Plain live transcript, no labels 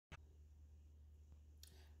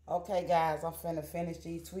Okay, guys, I'm finna finish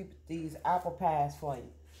these apple pies for you.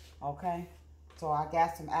 Okay, so I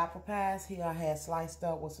got some apple pies here. I had sliced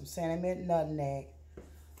up with some cinnamon, nutmeg.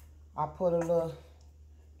 I put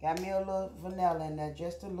got me a little vanilla in there,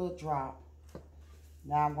 just a little drop.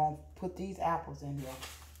 Now I'm gonna put these apples in here.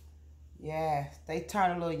 Yes, they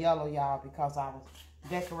turn a little yellow, y'all, because I was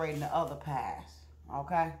decorating the other pies.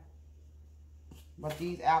 Okay, but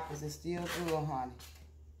these apples is still good, honey.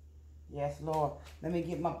 Yes, Lord. Let me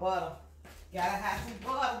get my butter. Gotta have some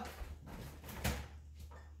butter.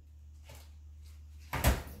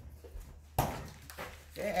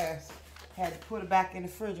 Yes. Had to put it back in the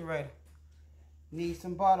refrigerator. Need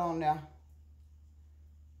some butter on there.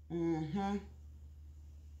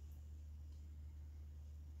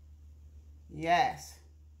 Yes.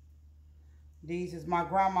 These is my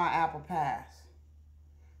grandma apple pies.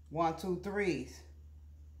 1, 2, 3s.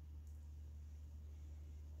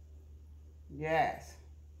 Yes.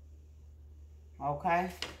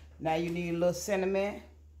 Okay. Now you need a little cinnamon.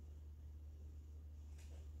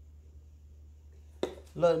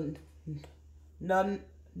 Little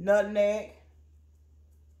nutmeg.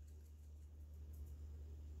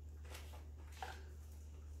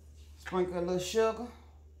 Sprinkle a little sugar.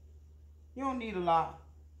 You don't need a lot.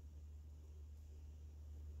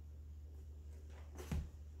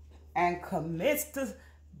 And commence to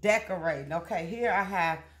decorating. Okay, here I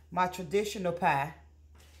have my traditional pie.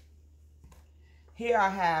 Here I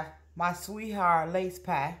have my sweetheart lace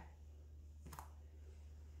pie.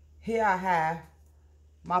 Here I have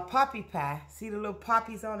my poppy pie. See the little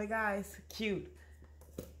poppies on it, guys? Cute.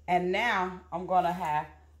 And now I'm gonna have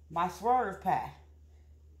my swerve pie.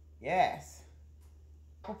 Yes.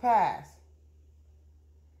 Apple pies.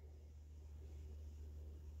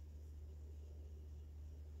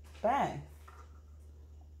 Bang.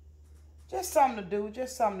 Just something to do.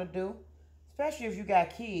 Just something to do. Especially if you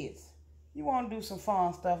got kids. You want to do some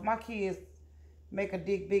fun stuff. My kids make a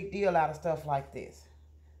big deal out of stuff like this.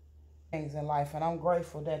 Things in life. And I'm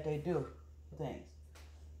grateful that they do things.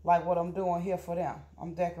 Like what I'm doing here for them.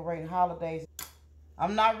 I'm decorating holidays.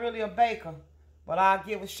 I'm not really a baker. But I'll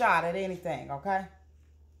give a shot at anything. Okay?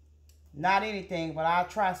 Not anything. But I'll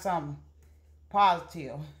try something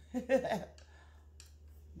positive.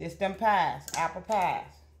 This them pies, apple pies.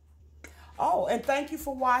 Oh, and thank you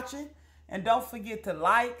for watching. And don't forget to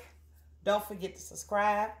like. Don't forget to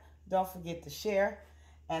subscribe. Don't forget to share.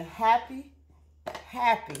 And happy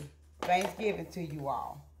Thanksgiving to you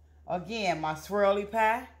all. Again, my swirly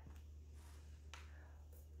pie.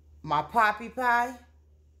 My poppy pie.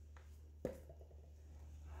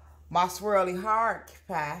 My swirly hard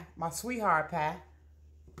pie. My sweetheart pie.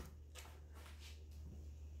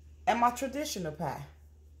 And my traditional pie.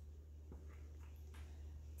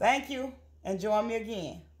 Thank you, and join me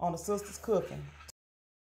again on the Sisters Cooking.